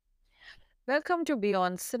Welcome to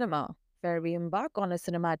Beyond Cinema, where we embark on a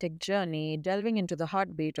cinematic journey delving into the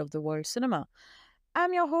heartbeat of the world cinema.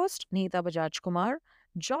 I'm your host, Neeta Bajaj Kumar.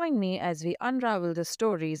 Join me as we unravel the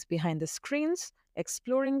stories behind the screens,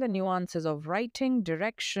 exploring the nuances of writing,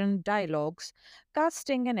 direction, dialogues,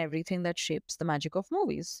 casting, and everything that shapes the magic of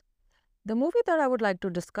movies. The movie that I would like to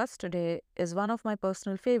discuss today is one of my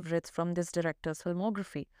personal favorites from this director's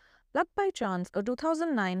filmography. Luck by Chance, a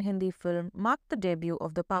 2009 Hindi film, marked the debut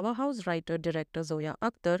of the powerhouse writer director Zoya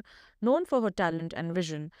Akhtar, known for her talent and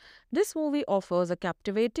vision. This movie offers a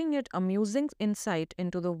captivating yet amusing insight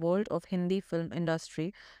into the world of Hindi film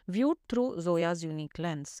industry viewed through Zoya's unique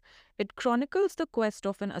lens. It chronicles the quest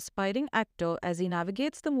of an aspiring actor as he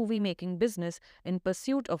navigates the movie making business in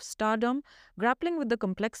pursuit of stardom, grappling with the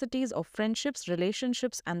complexities of friendships,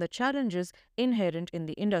 relationships, and the challenges inherent in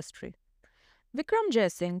the industry. Vikram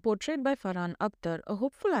Jaisingh, portrayed by Farhan Akhtar, a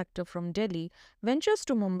hopeful actor from Delhi, ventures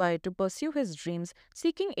to Mumbai to pursue his dreams,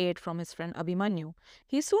 seeking aid from his friend Abhimanyu.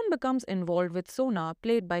 He soon becomes involved with Sona,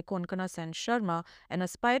 played by Konkana Sen Sharma, an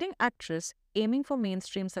aspiring actress aiming for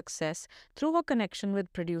mainstream success through her connection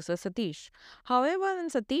with producer Satish. However, when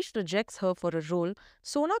Satish rejects her for a role,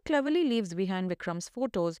 Sona cleverly leaves behind Vikram's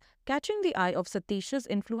photos, catching the eye of Satish's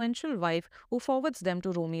influential wife, who forwards them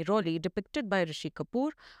to Romy Rowley, depicted by Rishi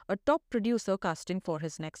Kapoor, a top producer casting for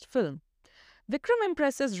his next film. Vikram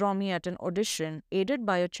impresses Romy at an audition, aided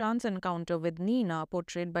by a chance encounter with Neena,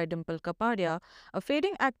 portrayed by Dimple Kapadia, a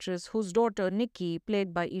fading actress whose daughter Nikki,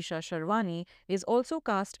 played by Isha Sharwani, is also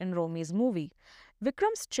cast in Romy's movie.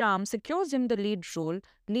 Vikram's charm secures him the lead role,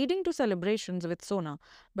 leading to celebrations with Sona.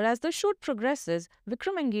 But as the shoot progresses,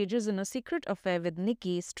 Vikram engages in a secret affair with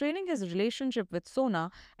Nikki, straining his relationship with Sona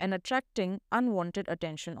and attracting unwanted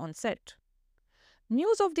attention on set.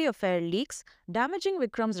 News of the affair leaks, damaging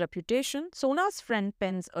Vikram's reputation. Sona's friend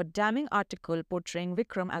pens a damning article portraying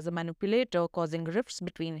Vikram as a manipulator, causing rifts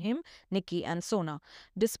between him, Nikki, and Sona.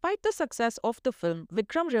 Despite the success of the film,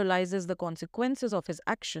 Vikram realizes the consequences of his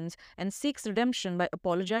actions and seeks redemption by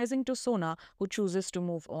apologizing to Sona, who chooses to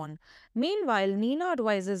move on. Meanwhile, Nina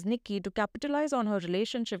advises Nikki to capitalize on her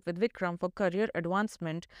relationship with Vikram for career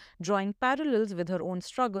advancement, drawing parallels with her own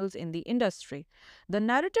struggles in the industry. The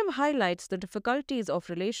narrative highlights the difficulties of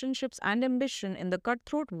relationships and ambition in the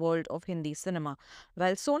cutthroat world of Hindi cinema.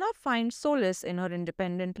 While Sona finds solace in her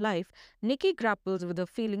independent life, Nikki grapples with her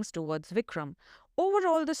feelings towards Vikram.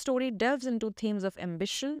 Overall, the story delves into themes of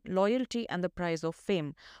ambition, loyalty, and the price of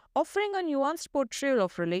fame, offering a nuanced portrayal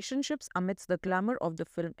of relationships amidst the glamour of the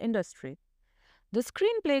film industry. The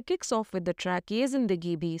screenplay kicks off with the track Ye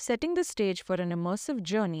Zindagi Bhi, setting the stage for an immersive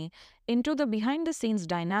journey into the behind the scenes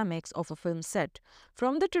dynamics of a film set.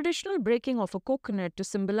 From the traditional breaking of a coconut to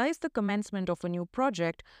symbolize the commencement of a new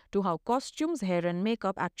project, to how costumes, hair, and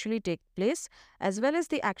makeup actually take place, as well as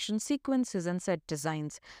the action sequences and set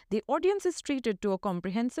designs, the audience is treated to a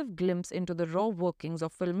comprehensive glimpse into the raw workings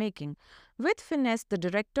of filmmaking. With finesse, the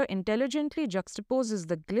director intelligently juxtaposes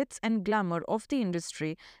the glitz and glamour of the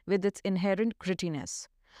industry with its inherent grittiness.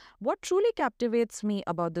 What truly captivates me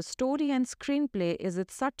about the story and screenplay is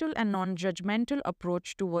its subtle and non judgmental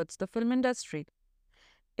approach towards the film industry.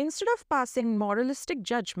 Instead of passing moralistic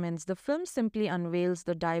judgments, the film simply unveils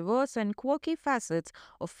the diverse and quirky facets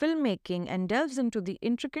of filmmaking and delves into the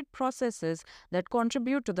intricate processes that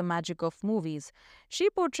contribute to the magic of movies. She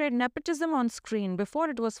portrayed nepotism on screen before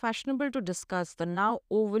it was fashionable to discuss the now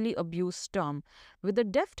overly abused term. With a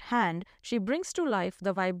deft hand, she brings to life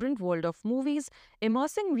the vibrant world of movies,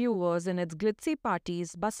 immersing viewers in its glitzy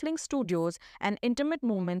parties, bustling studios, and intimate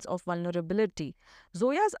moments of vulnerability.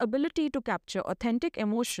 Zoya's ability to capture authentic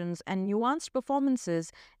emotions and nuanced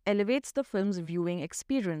performances elevates the film's viewing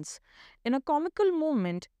experience. In a comical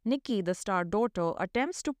moment, Nikki, the star daughter,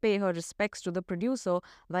 attempts to pay her respects to the producer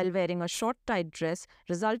while wearing a short tight dress,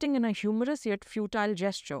 resulting in a humorous yet futile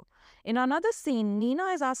gesture. In another scene, Nina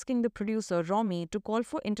is asking the producer Romy to call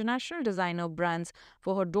for international designer brands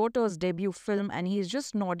for her daughter's debut film, and he is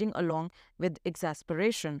just nodding along with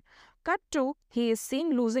exasperation. Cut to, he is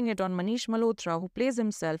seen losing it on Manish Malhotra, who plays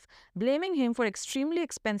himself, blaming him for extremely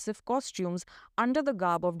expensive costumes under the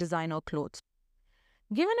garb of designer clothes.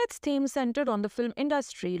 Given its theme centered on the film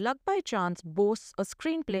industry, Luck by Chance boasts a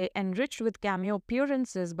screenplay enriched with cameo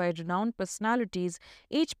appearances by renowned personalities,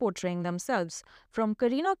 each portraying themselves. From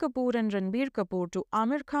Kareena Kapoor and Ranbir Kapoor to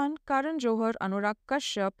Amir Khan, Karan Johar, Anurag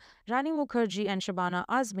Kashyap, Rani Mukherjee, and Shabana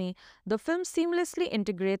Azmi, the film seamlessly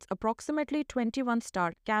integrates approximately 21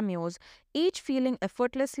 star cameos, each feeling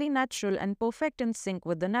effortlessly natural and perfect in sync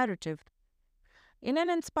with the narrative. In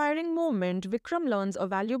an inspiring moment, Vikram learns a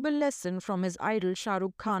valuable lesson from his idol Shah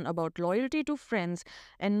Rukh Khan about loyalty to friends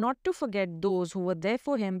and not to forget those who were there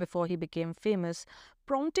for him before he became famous,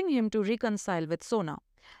 prompting him to reconcile with Sona.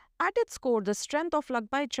 At its core, the strength of Luck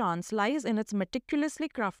by Chance lies in its meticulously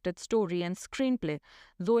crafted story and screenplay.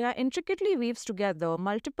 Zoya intricately weaves together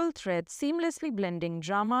multiple threads, seamlessly blending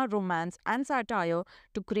drama, romance, and satire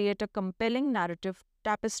to create a compelling narrative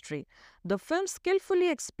tapestry. The film skillfully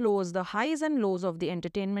explores the highs and lows of the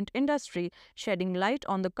entertainment industry, shedding light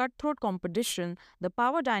on the cutthroat competition, the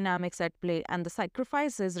power dynamics at play, and the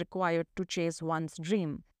sacrifices required to chase one's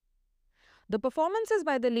dream. The performances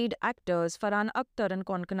by the lead actors Farhan Akhtar and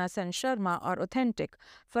Konkana Sen Sharma are authentic.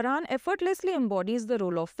 Farhan effortlessly embodies the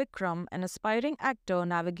role of Vikram, an aspiring actor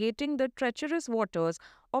navigating the treacherous waters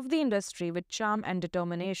of the industry with charm and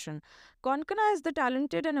determination. Konkana, as the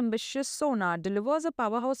talented and ambitious Sona, delivers a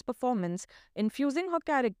powerhouse performance, infusing her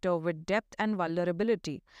character with depth and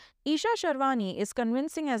vulnerability. Isha Sharwani is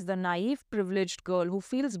convincing as the naive, privileged girl who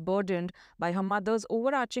feels burdened by her mother's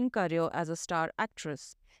overarching career as a star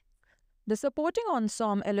actress. The supporting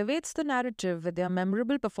ensemble elevates the narrative with their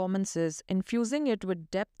memorable performances, infusing it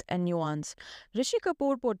with depth and nuance. Rishi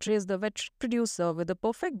Kapoor portrays the vet producer with a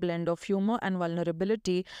perfect blend of humor and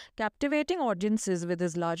vulnerability, captivating audiences with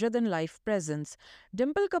his larger than life presence.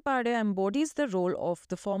 Dimple Kapadia embodies the role of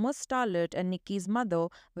the former starlet and Nikki's mother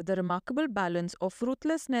with a remarkable balance of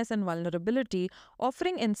ruthlessness and vulnerability,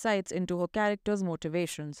 offering insights into her character's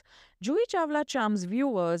motivations. Juhi Chawla charms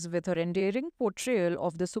viewers with her endearing portrayal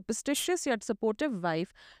of the superstitious yet supportive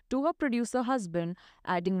wife to her producer husband,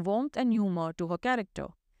 adding warmth and humor to her character.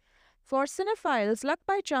 For cinephiles, Luck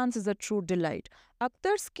by Chance is a true delight.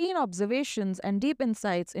 Akhtar's keen observations and deep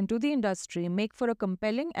insights into the industry make for a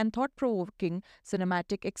compelling and thought provoking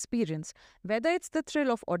cinematic experience. Whether it's the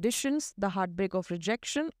thrill of auditions, the heartbreak of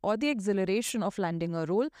rejection, or the exhilaration of landing a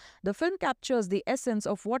role, the film captures the essence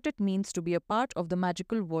of what it means to be a part of the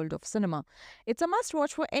magical world of cinema. It's a must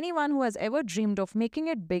watch for anyone who has ever dreamed of making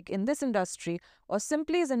it big in this industry or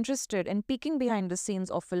simply is interested in peeking behind the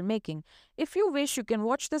scenes of filmmaking. If you wish, you can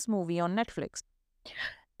watch this movie on Netflix.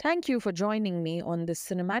 Thank you for joining me on this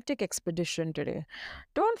cinematic expedition today.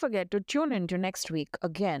 Don't forget to tune in to next week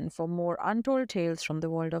again for more untold tales from the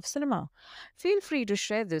world of cinema. Feel free to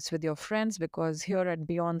share this with your friends because here at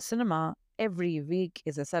Beyond Cinema, every week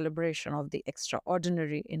is a celebration of the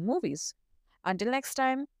extraordinary in movies. Until next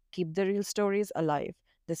time, keep the real stories alive.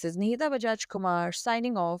 This is Nihita Bajaj Kumar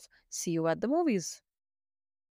signing off. See you at the movies.